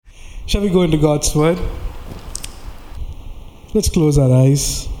Shall we go into God's Word? Let's close our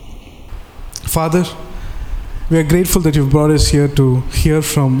eyes. Father, we are grateful that you've brought us here to hear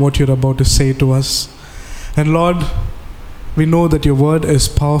from what you're about to say to us. And Lord, we know that your word is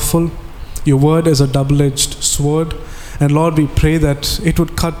powerful. Your word is a double-edged sword. And Lord, we pray that it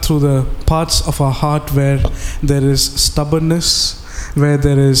would cut through the parts of our heart where there is stubbornness, where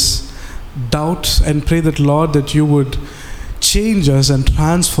there is doubt, and pray that, Lord, that you would change us and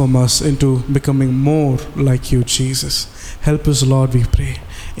transform us into becoming more like you, Jesus. Help us, Lord, we pray.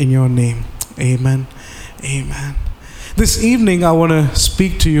 In your name, amen. Amen. This evening, I want to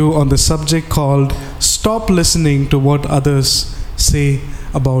speak to you on the subject called Stop Listening to What Others Say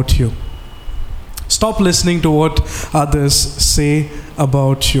About You. Stop listening to what others say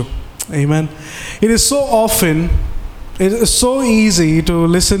about you. Amen. It is so easy to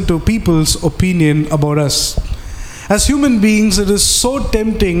listen to people's opinion about us. As human beings, it is so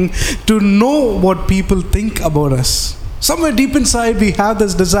tempting to know what people think about us. Somewhere deep inside, we have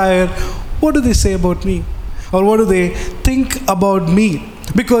this desire, what do they say about me? Or what do they think about me?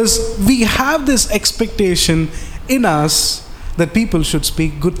 Because we have this expectation in us that people should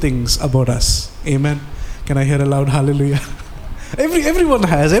speak good things about us. Amen. Can I hear a loud hallelujah?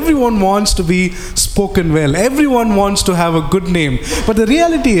 Everyone wants to be spoken well. Everyone wants to have a good name. But the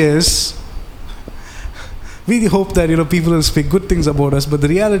reality is, we hope that people will speak good things about us, but the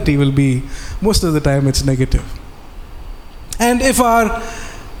reality will be, most of the time, it's negative. And if our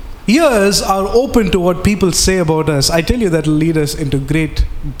ears are open to what people say about us, I tell you that will lead us into great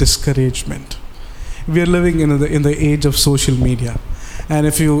discouragement. We are living in the age of social media. And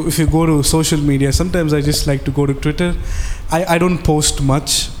if you go to social media, sometimes I just like to go to Twitter. I don't post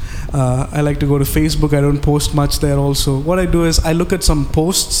much. I like to go to Facebook. I don't post much there also. What I do is I look at some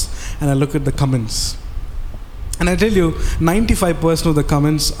posts and I look at the comments. And I tell you, 95% of the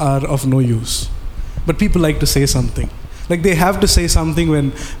comments are of no use. But people like to say something. Like they have to say something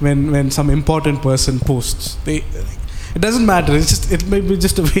when some important person posts. It doesn't matter. It may be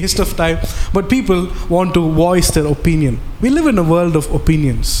just a waste of time. But people want to voice their opinion. We live in a world of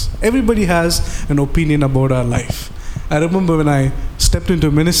opinions. Everybody has an opinion about our life. I remember when I stepped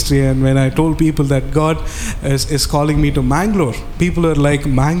into ministry and when I told people that God is calling me to Mangalore. People are like,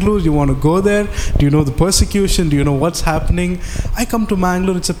 Mangalore, you want to go there? Do you know the persecution? Do you know what's happening? I come to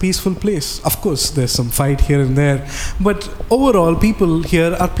Mangalore, it's a peaceful place. Of course, there's some fight here and there. But overall, people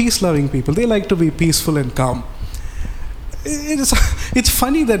here are peace-loving people. They like to be peaceful and calm. It's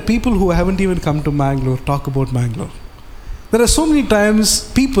funny that people who haven't even come to Mangalore talk about Mangalore. There are so many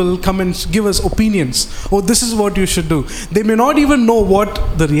times people come and give us opinions. Oh, this is what you should do. They may not even know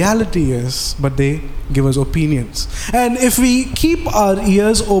what the reality is, but they give us opinions. And if we keep our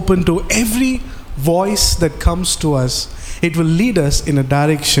ears open to every voice that comes to us, it will lead us in a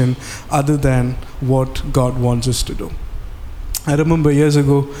direction other than what God wants us to do. I remember years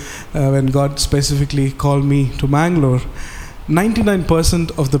ago when God specifically called me to Mangalore,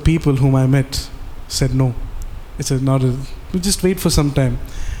 99% of the people whom I met said no. It said, we just wait for some time.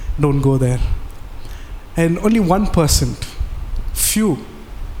 Don't go there. And only 1%, few,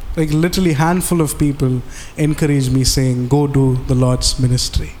 like literally handful of people encouraged me saying, go do the Lord's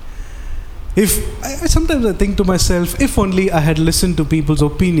ministry. Sometimes I think to myself, if only I had listened to people's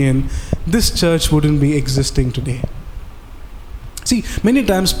opinion, this church wouldn't be existing today. See, many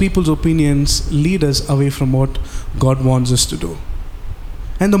times people's opinions lead us away from what God wants us to do.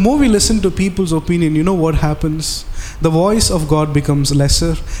 And the more we listen to people's opinion, you know what happens? The voice of God becomes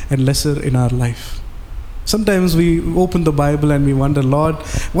lesser and lesser in our life. Sometimes we open the Bible and we wonder, Lord,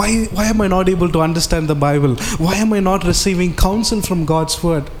 why am I not able to understand the Bible? Why am I not receiving counsel from God's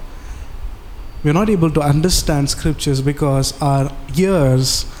word? We're not able to understand scriptures because our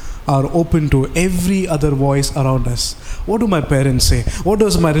ears are open to every other voice around us. What do my parents say? What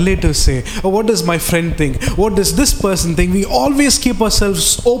does my relatives say? Or what does my friend think? What does this person think? We always keep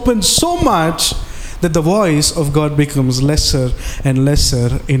ourselves open so much that the voice of God becomes lesser and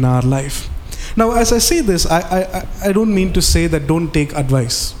lesser in our life. Now, as I say this, I don't mean to say that don't take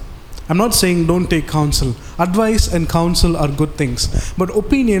advice. I'm not saying don't take counsel. Advice and counsel are good things, but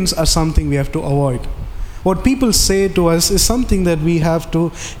opinions are something we have to avoid. What people say to us is something that we have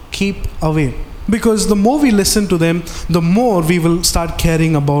to keep away. Because the more we listen to them, the more we will start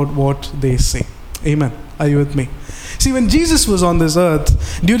caring about what they say. Amen. Are you with me? See, when Jesus was on this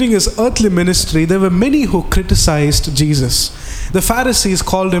earth, during his earthly ministry, there were many who criticized Jesus. The Pharisees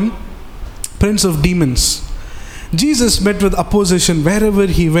called him Prince of Demons. Jesus met with opposition wherever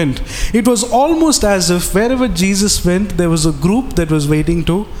he went. It was almost as if wherever Jesus went, there was a group that was waiting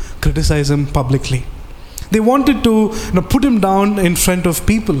to criticize him publicly. They wanted to put him down in front of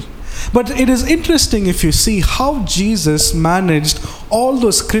people. But it is interesting if you see how Jesus managed all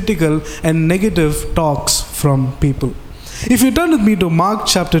those critical and negative talks from people. If you turn with me to Mark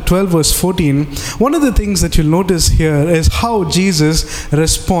chapter 12 verse 14, one of the things that you'll notice here is how Jesus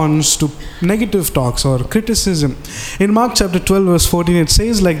responds to negative talks or criticism. In Mark chapter 12 verse 14, it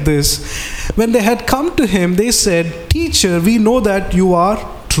says like this: when they had come to him, they said, "Teacher, we know that you are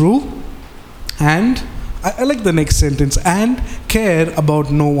true, and," I like the next sentence, "and care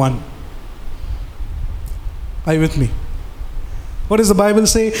about no one." Are you with me? What does the Bible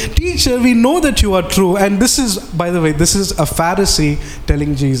say? "Teacher, we know that you are true." And this is, by the way, this is a Pharisee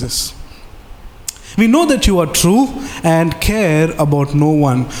telling Jesus. "We know that you are true and care about no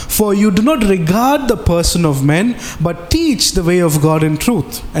one. For you do not regard the person of men, but teach the way of God in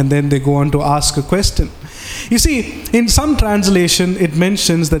truth." And then they go on to ask a question. You see, in some translation, it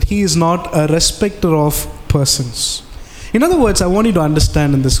mentions that he is not a respecter of persons. In other words, I want you to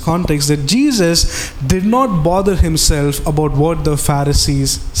understand in this context that Jesus did not bother himself about what the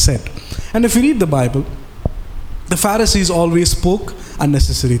Pharisees said. And if you read the Bible, the Pharisees always spoke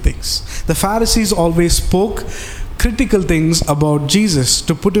unnecessary things. The Pharisees always spoke critical things about Jesus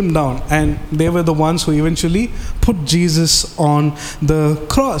to put him down. And they were the ones who eventually put Jesus on the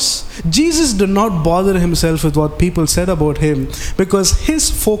cross. Jesus did not bother himself with what people said about him, because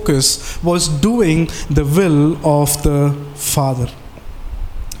his focus was doing the will of the Father.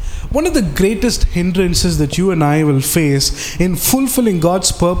 One of the greatest hindrances that you and I will face in fulfilling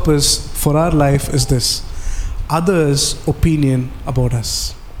God's purpose for our life is this: others' opinion about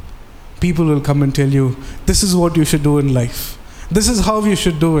us. People will come and tell you, this is what you should do in life. This is how you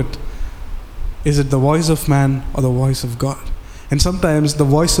should do it. Is it the voice of man or the voice of God? And sometimes the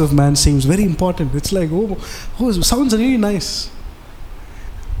voice of man seems very important. It's like, oh, sounds really nice.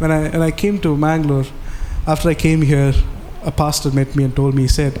 When I came to Mangalore, after I came here, a pastor met me and told me, he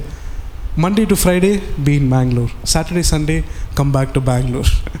said, "Monday to Friday, be in Mangalore. Saturday, Sunday, come back to Bangalore."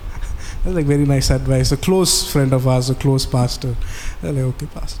 That's like very nice advice. A close friend of ours, a close pastor. I'm like, okay,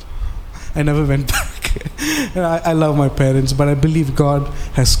 pastor. I never went back. I love my parents, but I believe God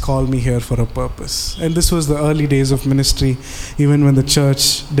has called me here for a purpose. And this was the early days of ministry, even when the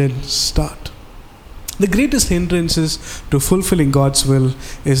church didn't start. The greatest hindrances to fulfilling God's will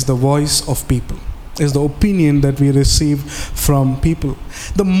is the voice of people, is the opinion that we receive from people.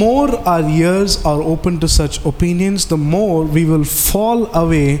 The more our ears are open to such opinions, the more we will fall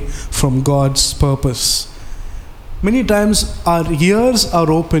away from God's purpose. Many times our ears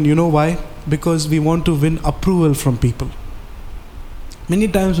are open, you know why? Because we want to win approval from people. Many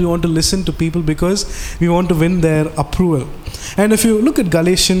times we want to listen to people because we want to win their approval. And if you look at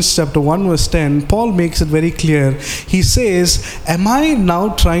Galatians chapter 1 verse 10, Paul makes it very clear. He says, "Am I now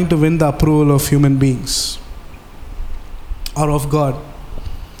trying to win the approval of human beings or of God?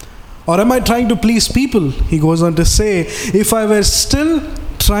 Or am I trying to please people?" He goes on to say, "If I were still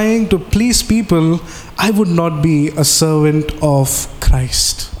trying to please people, I would not be a servant of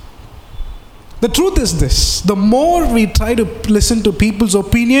Christ." The truth is this: the more we try to listen to people's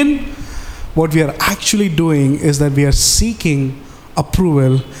opinion, what we are actually doing is that we are seeking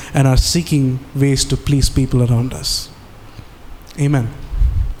approval and are seeking ways to please people around us. Amen.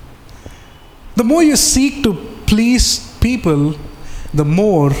 The more you seek to please people, the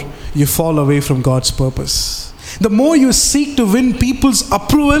more you fall away from God's purpose. The more you seek to win people's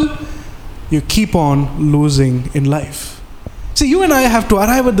approval, you keep on losing in life. See, you and I have to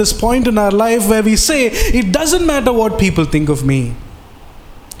arrive at this point in our life where we say, it doesn't matter what people think of me.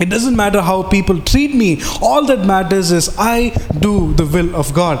 It doesn't matter how people treat me. All that matters is I do the will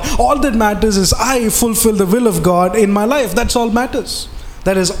of God. All that matters is I fulfill the will of God in my life. That's all matters.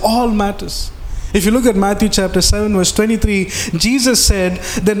 That is all matters. If you look at Matthew chapter 7 verse 23, Jesus said,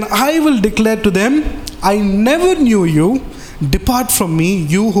 "Then I will declare to them, I never knew you. Depart from me,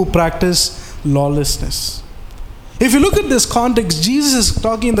 you who practice lawlessness." If you look at this context, Jesus is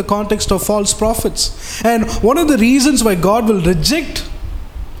talking in the context of false prophets. And one of the reasons why God will reject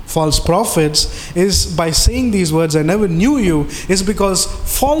false prophets is by saying these words, "I never knew you," is because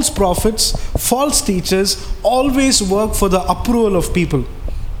false prophets, false teachers always work for the approval of people.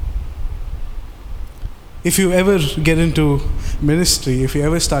 If you ever get into ministry, if you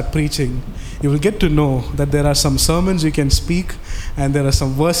ever start preaching, you will get to know that there are some sermons you can speak and there are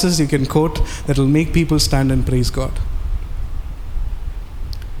some verses you can quote that will make people stand and praise God.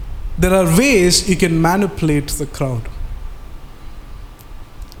 There are ways you can manipulate the crowd.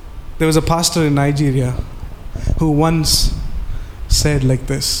 There was a pastor in Nigeria who once said like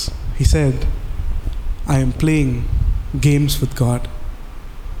this. He said, "I am playing games with God.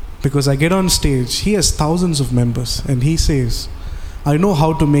 Because I get on stage," he has thousands of members, and he says, I know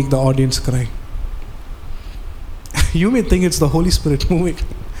how to make the audience cry. You may think it's the Holy Spirit moving.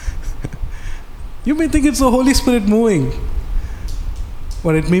 You may think it's the Holy Spirit moving.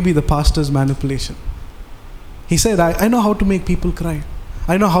 Or it may be the pastor's manipulation. He said, I know how to make people cry.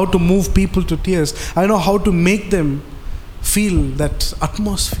 I know how to move people to tears. I know how to make them feel that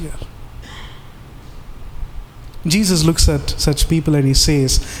atmosphere. Jesus looks at such people and he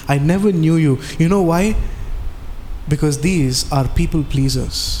says, I never knew you. You know why? Because these are people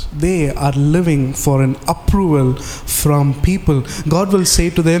pleasers. They are living for an approval from people. God will say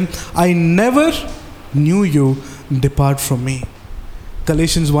to them, I never knew you, depart from me.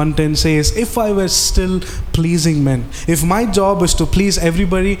 Galatians 1:10 says, if I were still pleasing men, if my job is to please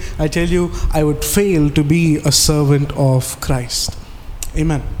everybody, I tell you, I would fail to be a servant of Christ.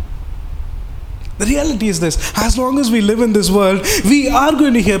 Amen. The reality is this: as long as we live in this world, we are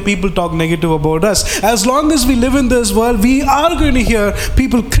going to hear people talk negative about us. As long as we live in this world, we are going to hear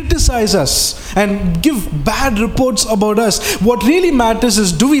people criticize us and give bad reports about us. What really matters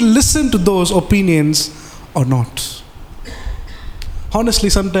is, do we listen to those opinions or not? Honestly,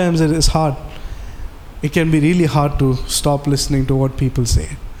 sometimes it is hard. It can be really hard to stop listening to what people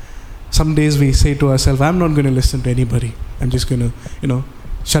say. Some days we say to ourselves, I'm not going to listen to anybody. I'm just going to,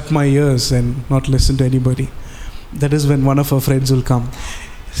 shut my ears and not listen to anybody. That is when one of our friends will come.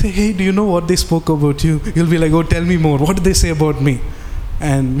 Say, hey, do you know what they spoke about you? You'll be like, oh, tell me more. What did they say about me?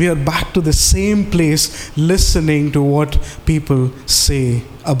 And we are back to the same place, listening to what people say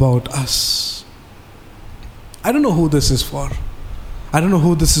about us. I don't know who this is for.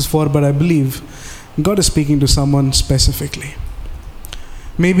 But I believe God is speaking to someone specifically.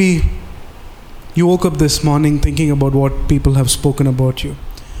 Maybe you woke up this morning thinking about what people have spoken about you.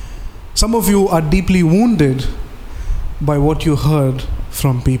 Some of you are deeply wounded by what you heard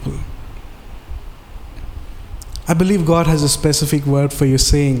from people. I believe God has a specific word for you,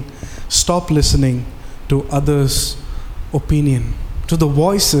 saying, stop listening to others' opinion, to the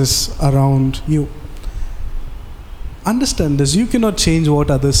voices around you. Understand this: you cannot change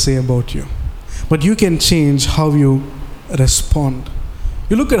what others say about you, but you can change how you respond.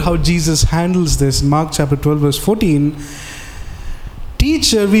 You look at how Jesus handles this. Mark chapter 12 verse 14.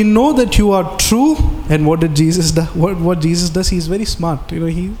 Teacher, we know that you are true. And what did Jesus do? What Jesus does? He's very smart.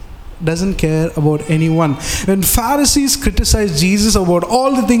 He doesn't care about anyone. When Pharisees criticized Jesus about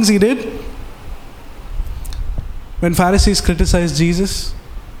all the things he did,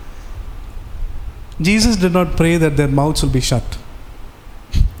 Jesus did not pray that their mouths will be shut.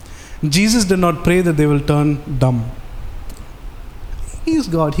 Jesus did not pray that they will turn dumb. He is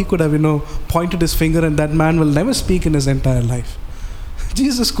God. He could have, pointed his finger and that man will never speak in his entire life.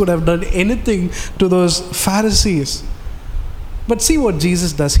 Jesus could have done anything to those Pharisees. But see what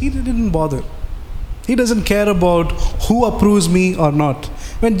Jesus does. He didn't bother. He doesn't care about who approves me or not.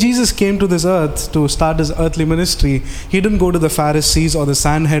 When Jesus came to this earth to start his earthly ministry, he didn't go to the Pharisees or the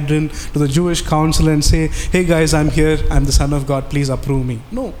Sanhedrin, to the Jewish council and say, hey guys, I'm here, I'm the Son of God, please approve me.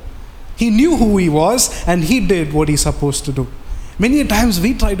 No. He knew who he was and he did what he's supposed to do. Many times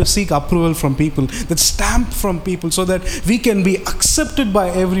we try to seek approval from people, that stamp from people, so that we can be accepted by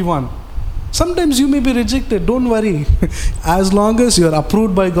everyone. Sometimes you may be rejected, don't worry. As long as you're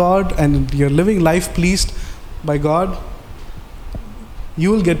approved by God and you're living life pleased by God, you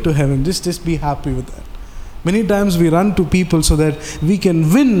will get to heaven. Just be happy with that. Many times we run to people so that we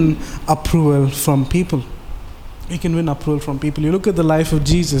can win approval from people. You look at the life of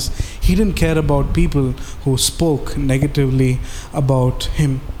Jesus. He didn't care about people who spoke negatively about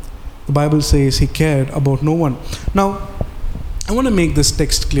him. The Bible says he cared about no one. Now, I want to make this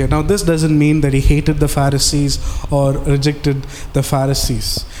text clear. Now, this doesn't mean that he hated the Pharisees or rejected the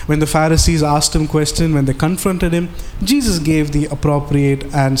Pharisees. When the Pharisees asked him questions, when they confronted him, Jesus gave the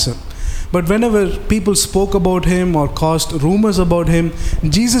appropriate answer. But whenever people spoke about him or caused rumors about him,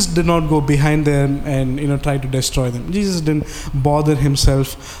 Jesus did not go behind them and try to destroy them. Jesus didn't bother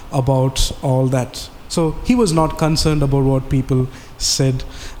himself about all that. So he was not concerned about what people said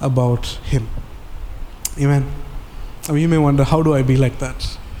about him. Amen. You may wonder, how do I be like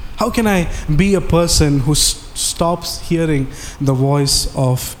that? How can I be a person who stops hearing the voice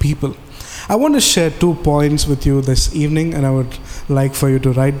of people? I want to share 2 points with you this evening, and I would like for you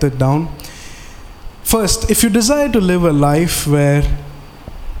to write that down. First, if you desire to live a life where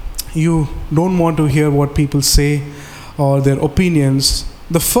you don't want to hear what people say or their opinions,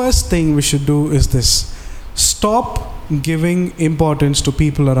 the first thing we should do is this: stop giving importance to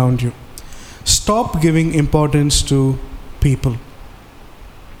people around you. Stop giving importance to people.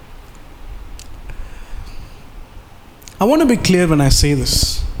 I want to be clear when I say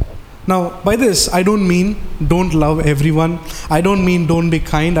this. Now, by this, I don't mean don't love everyone. I don't mean don't be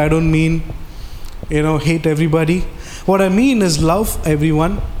kind. I don't mean, hate everybody. What I mean is love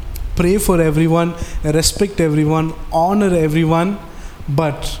everyone, pray for everyone, respect everyone, honor everyone,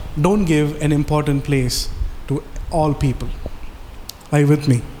 but don't give an important place to all people. Are you with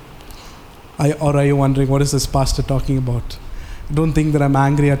me? Or are you wondering, what is this pastor talking about? Don't think that I'm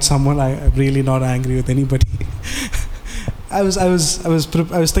angry at someone. I'm really not angry with anybody. I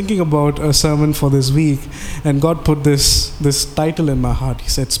was thinking about a sermon for this week, and God put this title in my heart. He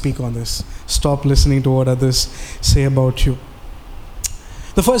said, speak on this. Stop listening to what others say about you.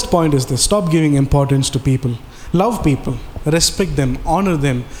 The first point is this: stop giving importance to people. Love people, respect them, honor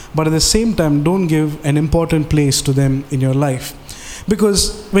them, but at the same time, don't give an important place to them in your life.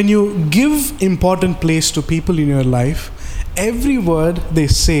 Because when you give important place to people in your life, every word they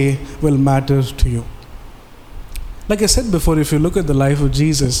say will matter to you. Like I said before, if you look at the life of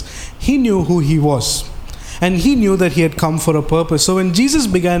Jesus, he knew who he was. And he knew that he had come for a purpose. So when Jesus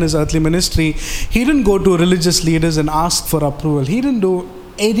began his earthly ministry, he didn't go to religious leaders and ask for approval. He didn't do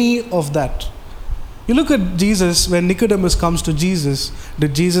any of that. You look at Jesus, when Nicodemus comes to Jesus,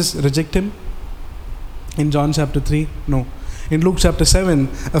 did Jesus reject him? In John chapter 3? No. In Luke chapter 7,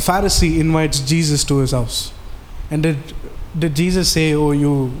 a Pharisee invites Jesus to his house. And did Jesus say,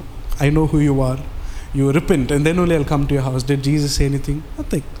 oh, I know who you are. You repent and then only I'll come to your house. Did Jesus say anything?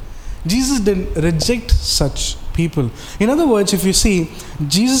 Nothing. Jesus didn't reject such people. In other words, if you see,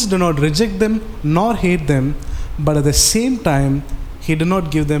 Jesus did not reject them nor hate them, but at the same time, he did not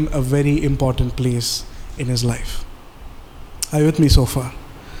give them a very important place in his life. Are you with me so far?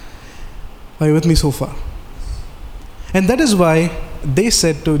 Are you with me so far? And that is why they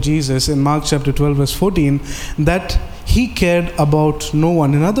said to Jesus in Mark chapter 12 verse 14 that he cared about no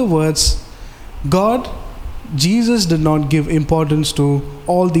one. In other words, Jesus did not give importance to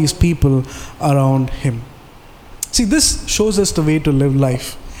all these people around him. See, this shows us the way to live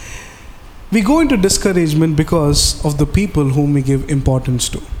life. We go into discouragement because of the people whom we give importance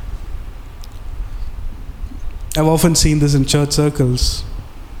to. I've often seen this in church circles.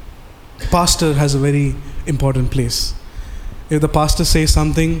 Pastor has a very important place. If the pastor says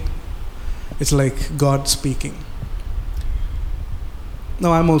something, it's like God speaking.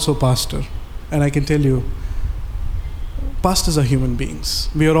 Now, I'm also a pastor, and I can tell you, pastors are human beings.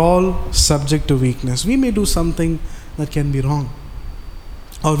 We are all subject to weakness. We may do something that can be wrong.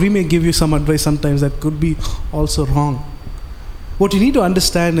 Or we may give you some advice sometimes that could be also wrong. What you need to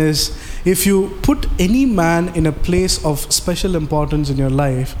understand is, if you put any man in a place of special importance in your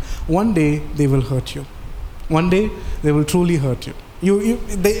life, one day they will hurt you. One day they will truly hurt you.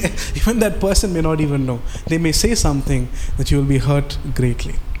 Even that person may not even know. They may say something that you will be hurt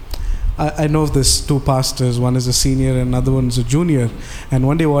greatly. I know of these two pastors. One is a senior and another one is a junior. And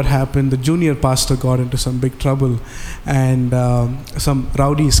one day what happened, the junior pastor got into some big trouble, and some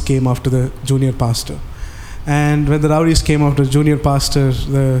rowdies came after the junior pastor. And when the rowdies came after the junior pastor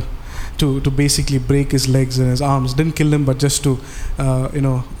to basically break his legs and his arms, didn't kill him but just to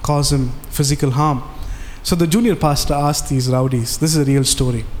cause him physical harm. So the junior pastor asked these rowdies, this is a real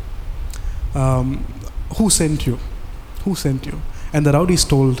story, who sent you? Who sent you? And the rowdies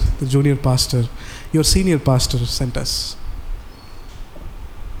told the junior pastor, your senior pastor sent us.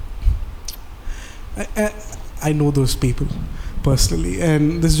 I know those people personally.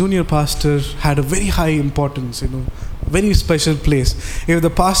 And this junior pastor had a very high importance, very special place. If the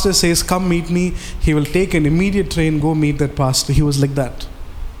pastor says, come meet me, he will take an immediate train, go meet that pastor. He was like that.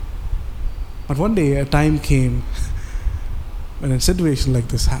 But one day a time came when a situation like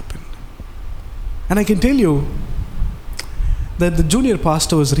this happened. And I can tell you that the junior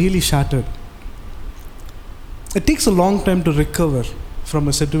pastor was really shattered. It takes a long time to recover from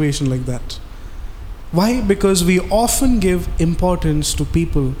a situation like that. Why? Because we often give importance to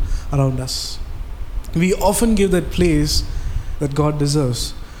people around us. We often give that place that God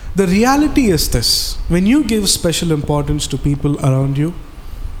deserves. The reality is this: when you give special importance to people around you,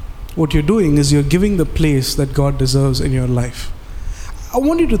 what you're doing is you're giving the place that God deserves in your life. I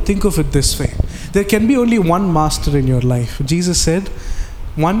want you to think of it this way. There can be only one master in your life. Jesus said,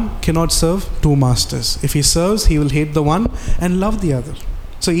 one cannot serve two masters. If he serves, he will hate the one and love the other.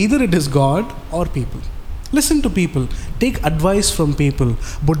 So either it is God or people. Listen to people. Take advice from people,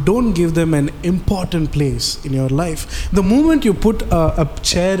 but don't give them an important place in your life. The moment you put a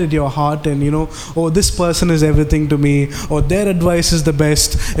chair in your heart and, this person is everything to me, or their advice is the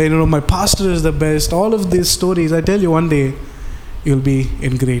best, and, my pastor is the best, all of these stories, I tell you, one day you'll be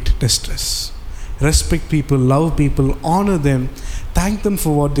in great distress. respect people, love people, honor them, thank them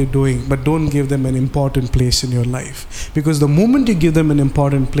for what they're doing, but don't give them an important place in your life. Because the moment you give them an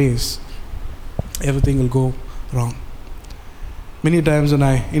important place, everything will go wrong. Many times when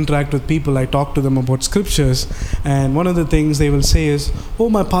I interact with people, I talk to them about scriptures, and one of the things they will say is, oh,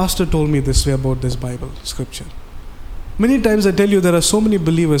 my pastor told me this way about this Bible scripture. Many times I tell you, there are so many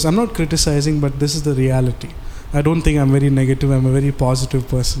believers, I'm not criticizing, but this is the reality. I don't think I'm very negative, I'm a very positive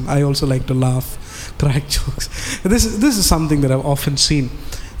person. I also like to laugh, crack jokes. This is something that I've often seen,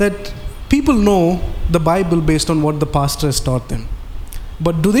 that people know the Bible based on what the pastor has taught them.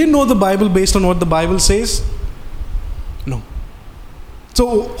 But do they know the Bible based on what the Bible says? No.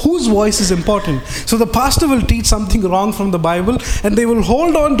 So whose voice is important? So the pastor will teach something wrong from the Bible, and they will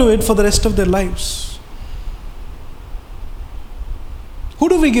hold on to it for the rest of their lives. Who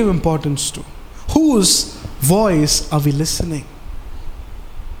do we give importance to? Whose voice are we listening?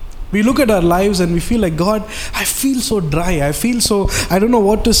 We look at our lives and we feel like, God, I feel so dry. I don't know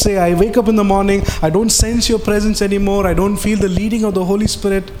what to say. I wake up in the morning, I don't sense your presence anymore. I don't feel the leading of the Holy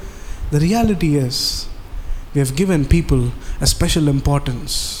Spirit. The reality is, we have given people a special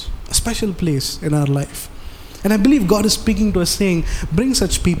importance, a special place in our life. And I believe God is speaking to us saying, bring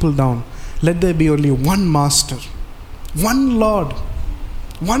such people down. Let there be only one master, one Lord,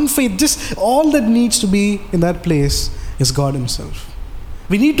 one faith. Just all that needs to be in that place is God Himself.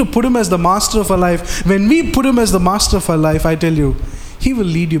 We need to put Him as the master of our life. When we put Him as the master of our life, I tell you, He will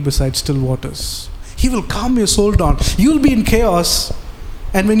lead you beside still waters. He will calm your soul down. You'll be in chaos.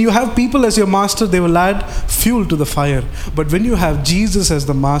 And when you have people as your master, they will add fuel to the fire. But when you have Jesus as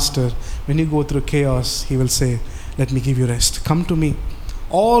the master, when you go through chaos, He will say, let me give you rest. Come to me,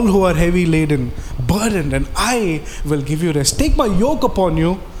 all who are heavy laden, burdened, and I will give you rest. Take my yoke upon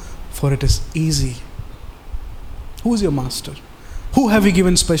you, for it is easy. Who is your master? Who have you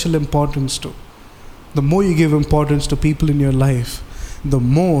given special importance to? The more you give importance to people in your life, the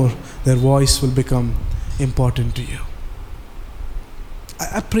more their voice will become important to you.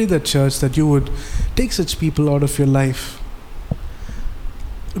 I pray that, church, that you would take such people out of your life.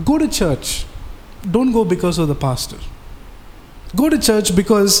 Go to church. Don't go because of the pastor. Go to church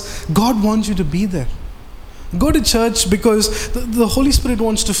because God wants you to be there. Go to church because the Holy Spirit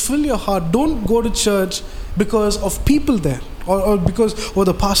wants to fill your heart. Don't go to church because of people there, or because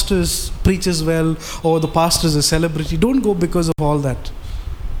the pastor preaches well, or the pastor is a celebrity. Don't go because of all that.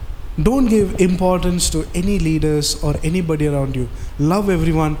 Don't give importance to any leaders or anybody around you. Love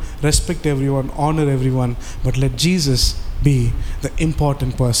everyone, respect everyone, honor everyone, but let Jesus be the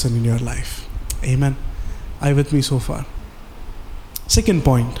important person in your life. Amen. Are you with me so far? Second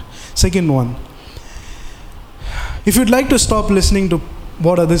one. If you'd like to stop listening to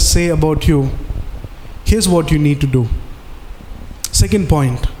what others say about you, here's what you need to do. Second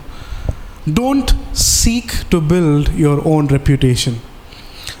point. Don't seek to build your own reputation.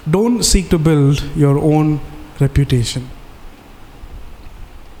 Don't seek to build your own reputation.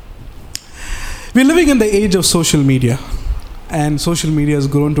 We're living in the age of social media, and social media has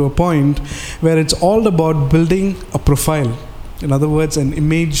grown to a point where it's all about building a profile. In other words, an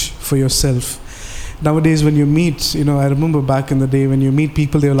image for yourself. Nowadays, when you meet, I remember back in the day when you meet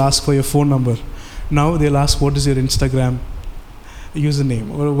people, they'll ask for your phone number. Now they'll ask, what is your Instagram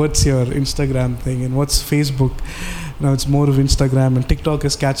username, or what's your Instagram thing, and what's Facebook. Now it's more of Instagram, and TikTok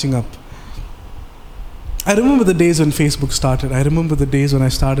is catching up. I remember the days when Facebook started. I remember the days when I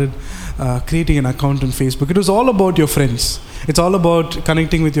started creating an account on Facebook. It was all about your friends. It's all about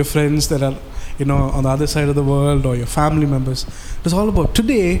connecting with your friends that are on the other side of the world, or your family members. It was all about.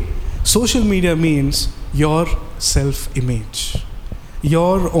 Today, social media means your self-image,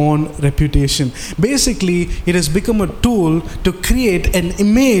 your own reputation. Basically, it has become a tool to create an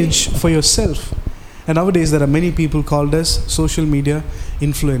image for yourself. And nowadays, there are many people called as social media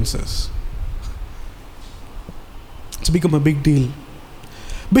influencers. It's become a big deal.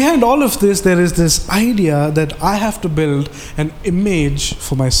 Behind all of this, there is this idea that I have to build an image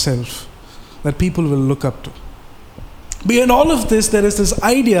for myself that people will look up to. Behind all of this, there is this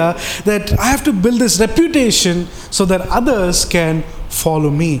idea that I have to build this reputation so that others can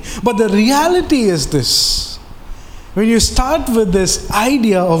follow me. But the reality is this. When you start with this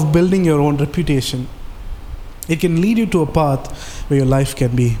idea of building your own reputation, it can lead you to a path where your life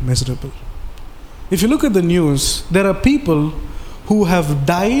can be miserable. If you look at the news, there are people who have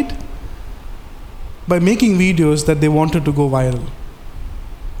died by making videos that they wanted to go viral.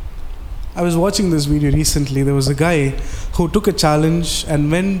 I was watching this video recently. There was a guy who took a challenge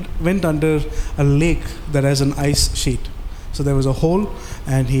and went under a lake that has an ice sheet. So there was a hole,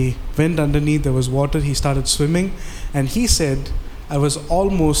 and he went underneath. There was water. He started swimming, and he said, I was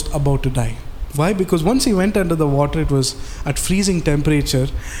almost about to die. Why? Because once he went under the water, it was at freezing temperature,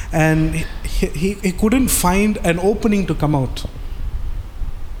 and he couldn't find an opening to come out.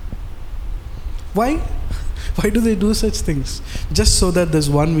 Why? Why do they do such things? Just so that this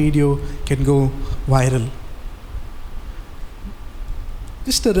one video can go viral.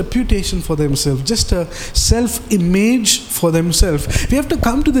 Just a reputation for themselves, just a self-image for themselves. We have to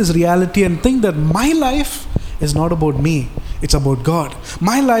come to this reality and think that my life is not about me, it's about God.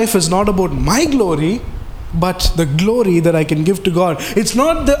 My life is not about my glory, but the glory that I can give to God. It's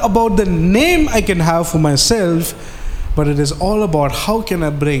not about the name I can have for myself, but it is all about how can I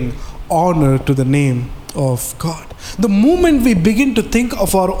bring honor to the name of God. The moment we begin to think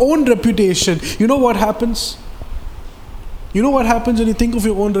of our own reputation, you know what happens? You know what happens when you think of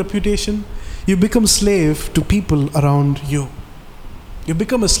your own reputation? You become slave to people around you. You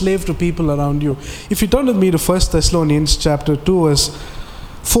become a slave to people around you. If you turn with me to 1 Thessalonians chapter 2 verse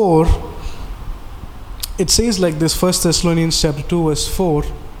 4, it says like this, 1 Thessalonians chapter 2 verse 4.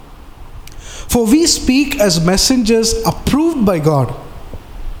 For we speak as messengers approved by God,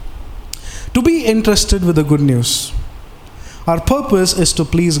 to be entrusted with the good news. Our purpose is to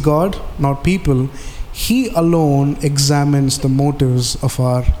please God, not people. He alone examines the motives of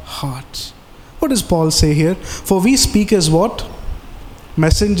our hearts. What does Paul say here? For we speak as what?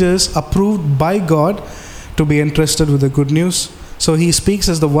 Messengers approved by God to be entrusted with the good news. So he speaks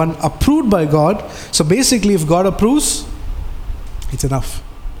as the one approved by God. So basically, if God approves, it's enough.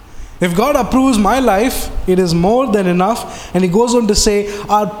 If God approves my life, it is more than enough. And he goes on to say,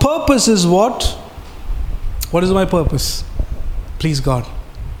 our purpose is what? What is my purpose? Please God.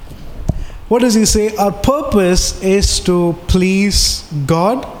 What does he say? Our purpose is to please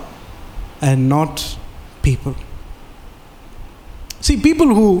God and not people. See, people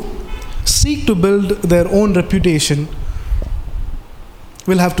who seek to build their own reputation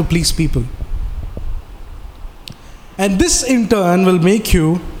will have to please people. And this in turn will make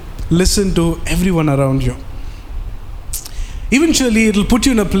you listen to everyone around you. Eventually, it will put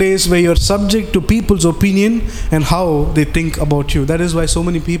you in a place where you're subject to people's opinion and how they think about you. That is why so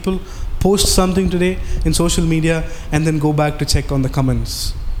many people post something today in social media and then go back to check on the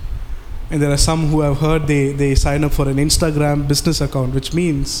comments. And there are some who have heard they sign up for an Instagram business account, which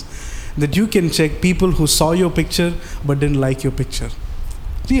means that you can check people who saw your picture but didn't like your picture.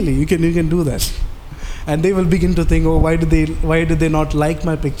 Really, you can do that. And they will begin to think, oh, why did they not like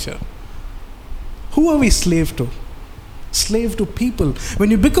my picture? Who are we slave to? Slave to people.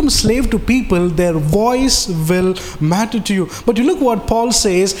 When you become slave to people, their voice will matter to you. But you look what Paul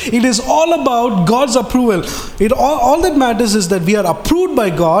says, it is all about God's approval. All that matters is that we are approved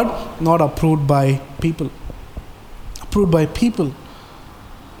by God, not approved by people. Approved by people.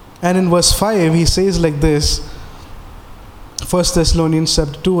 And in verse 5, he says like this, 1 Thessalonians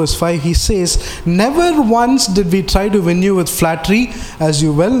chapter 2 verse 5, he says, never once did we try to win you with flattery, as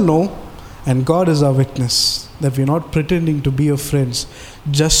you well know, and God is our witness, that we're not pretending to be your friends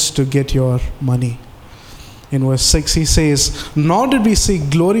just to get your money. In verse 6 he says, nor did we seek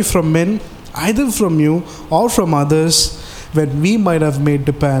glory from men, either from you or from others, when we might have made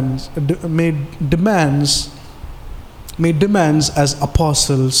demands as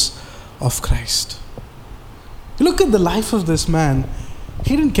apostles of Christ. Look at the life of this man.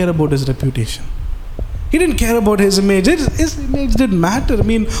 He didn't care about his reputation. He didn't care about his image. His image didn't matter. I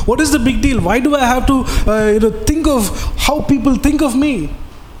mean, what is the big deal? Why do I have to think of how people think of me?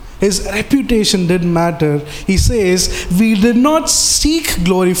 His reputation didn't matter. He says, we did not seek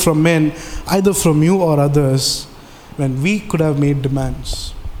glory from men, either from you or others, when we could have made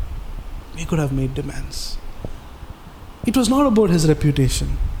demands. We could have made demands. It was not about his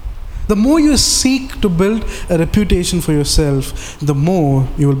reputation. The more you seek to build a reputation for yourself, the more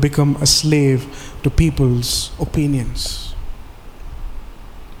you will become a slave to people's opinions.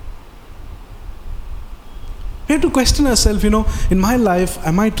 We have to question ourselves, in my life,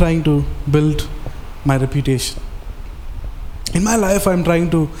 am I trying to build my reputation? In my life, am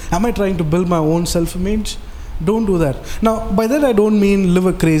I trying to build my own self-image? Don't do that. Now, by that I don't mean live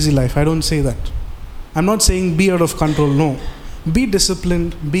a crazy life. I don't say that. I'm not saying be out of control, no. Be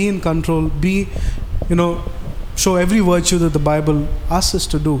disciplined, be in control, show every virtue that the Bible asks us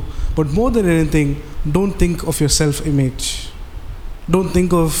to do. But more than anything, don't think of your self-image. Don't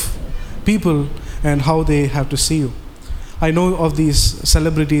think of people and how they have to see you. I know of these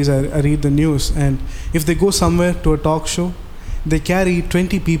celebrities, I read the news, and if they go somewhere to a talk show, they carry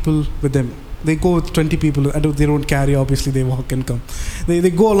 20 people with them. They go with 20 people. They don't carry, obviously, they walk and come. They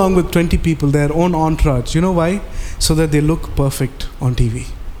go along with 20 people, their own entourage. You know why? So that they look perfect on TV.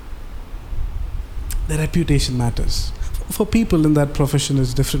 Their reputation matters. for people in that profession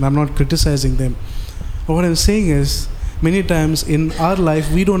is different. I'm not criticizing them. But what I'm saying is, many times in our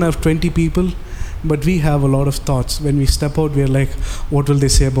life, we don't have 20 people, but we have a lot of thoughts. When we step out, we're like, what will they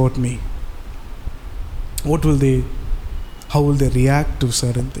say about me? How will they react to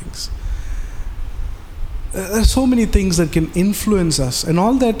certain things? There are so many things that can influence us, and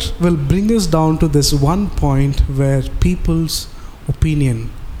all that will bring us down to this one point where people's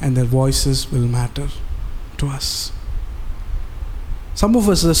opinion and their voices will matter to us. Some of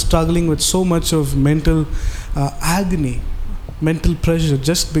us are struggling with so much of mental agony, mental pressure,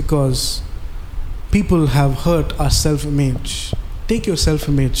 just because people have hurt our self-image. Take your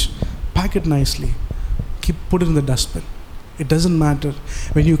self-image, pack it nicely, put it in the dustbin. It doesn't matter.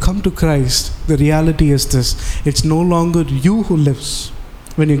 When you come to Christ, the reality is this: it's no longer you who lives.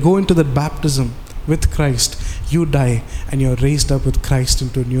 When you go into that baptism with Christ, you die and you're raised up with Christ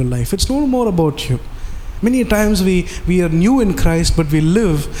into a new life. It's no more about you. Many times we are new in Christ, but we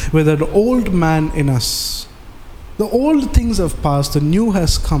live with an old man in us. The old things have passed, the new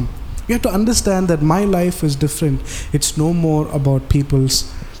has come. We have to understand that my life is different. It's no more about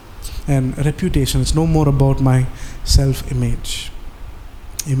people's and reputation. It's no more about my self-image.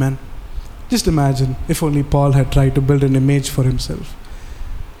 Amen. Just imagine if only Paul had tried to build an image for himself.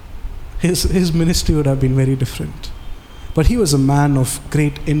 His ministry would have been very different. But he was a man of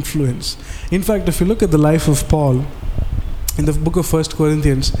great influence. In fact, if you look at the life of Paul, in the book of 1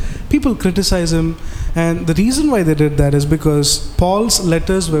 Corinthians, people criticize him, and the reason why they did that is because Paul's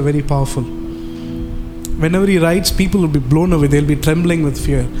letters were very powerful. Whenever he writes, people will be blown away. They'll be trembling with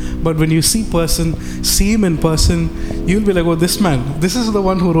fear. But when you see him in person, you'll be like, oh, this man, this is the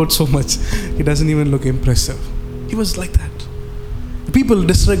one who wrote so much. He doesn't even look impressive. He was like that. People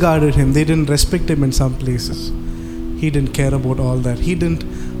disregarded him. They didn't respect him in some places. He didn't care about all that. He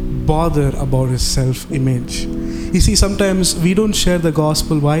didn't bother about his self-image. You see, sometimes we don't share the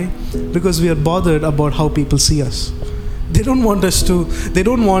gospel. Why? Because we are bothered about how people see us. We don't want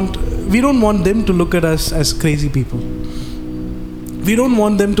them to look at us as crazy people. We don't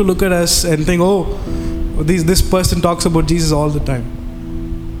want them to look at us and think, oh, this person talks about Jesus all the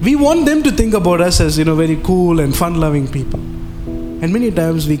time. We want them to think about us as, very cool and fun-loving people. And many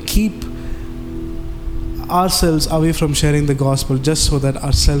times we keep ourselves away from sharing the gospel just so that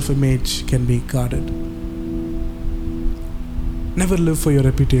our self-image can be guarded. Never live for your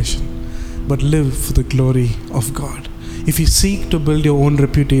reputation, but live for the glory of God. If you seek to build your own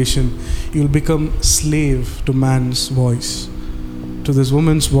reputation, you'll become slave to man's voice, to this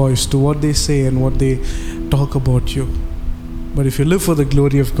woman's voice, to what they say and what they talk about you. But if you live for the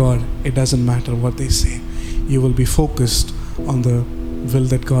glory of God, it doesn't matter what they say. You will be focused on the will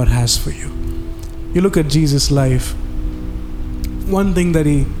that God has for you. You look at Jesus' life, one thing that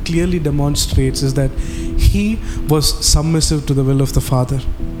he clearly demonstrates is that he was submissive to the will of the Father.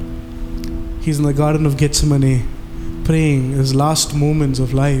 He's in the Garden of Gethsemane, praying his last moments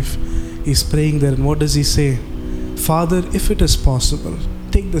of life. He's praying there, and what does he say? Father, if it is possible,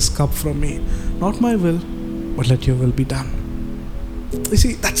 take this cup from me. Not my will, but let your will be done. You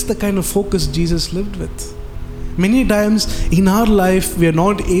see, that's the kind of focus Jesus lived with. Many times in our life, we are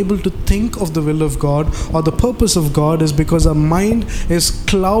not able to think of the will of God or the purpose of God is because our mind is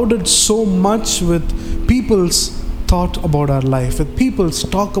clouded so much with people's thought about our life, with people's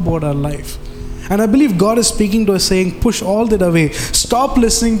talk about our life. And I believe God is speaking to us saying, push all that away. Stop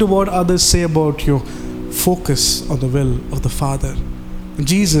listening to what others say about you. Focus on the will of the Father.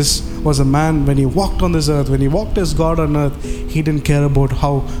 Jesus was a man, when he walked on this earth, when he walked as God on earth, he didn't care about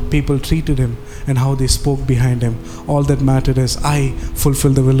how people treated him and how they spoke behind him. All that mattered is, I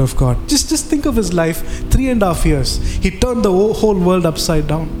fulfill the will of God. Just think of his life, 3.5 years. He turned the whole world upside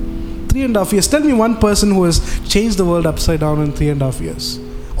down. 3.5 years. Tell me one person who has changed the world upside down in 3.5 years.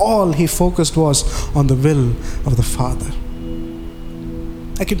 All he focused was on the will of the Father.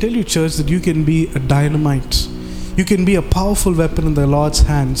 I can tell you, church, that you can be a dynamite. You can be a powerful weapon in the Lord's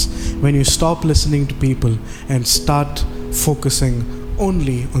hands when you stop listening to people and start focusing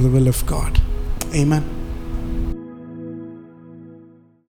only on the will of God. Amen.